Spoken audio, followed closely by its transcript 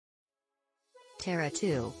Terra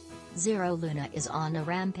Luna is on a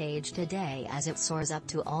rampage today as it soars up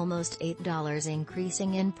to almost $8,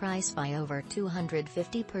 increasing in price by over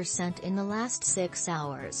 250% in the last 6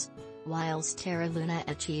 hours. Whilst Terra Luna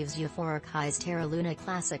achieves euphoric highs, Terra Luna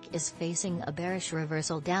Classic is facing a bearish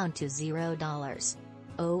reversal down to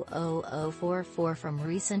 $0.00044 from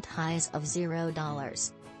recent highs of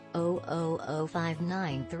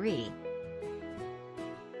 $0.00593.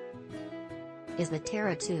 Is the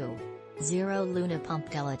Terra Luna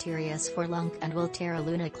pump deleterious for LUNC, and will Terra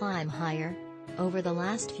Luna climb higher? Over the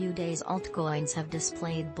last few days, altcoins have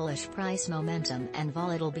displayed bullish price momentum and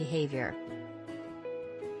volatile behavior.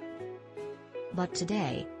 But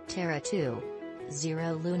today, Terra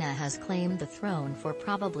Luna has claimed the throne for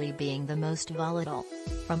probably being the most volatile.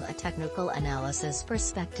 From a technical analysis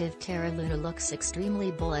perspective, Terra Luna looks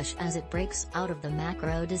extremely bullish as it breaks out of the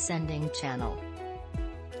macro descending channel.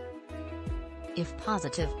 If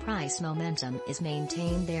positive price momentum is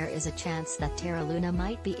maintained, there is a chance that Terra Luna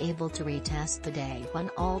might be able to retest the day one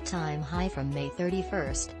all-time high from May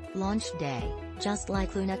 31st, launch day, just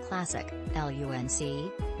like Luna Classic, LUNC,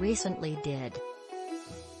 recently did.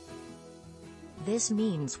 This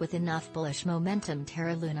means with enough bullish momentum,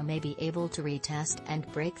 Terra Luna may be able to retest and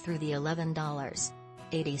break through the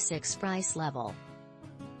 $11.86 price level.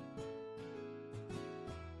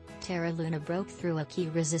 Terra Luna broke through a key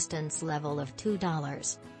resistance level of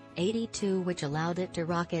 $2.82, which allowed it to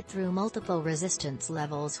rocket through multiple resistance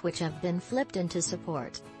levels which have been flipped into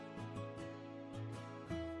support.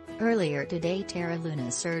 Earlier today, Terra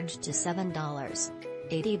Luna surged to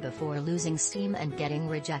 $7.80 before losing steam and getting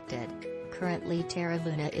rejected. Currently, Terra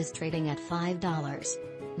Luna is trading at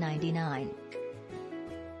 $5.99.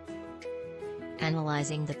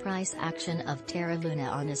 Analyzing the price action of Terra Luna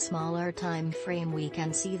on a smaller time frame, we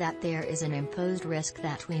can see that there is an imposed risk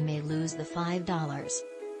that we may lose the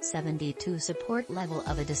 $5.72 support level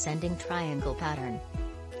of a descending triangle pattern.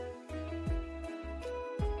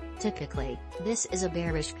 Typically, this is a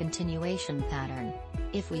bearish continuation pattern.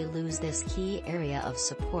 If we lose this key area of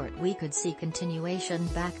support, we could see continuation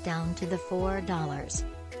back down to the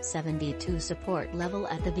 $4.72 support level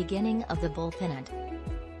at the beginning of the bull pennant.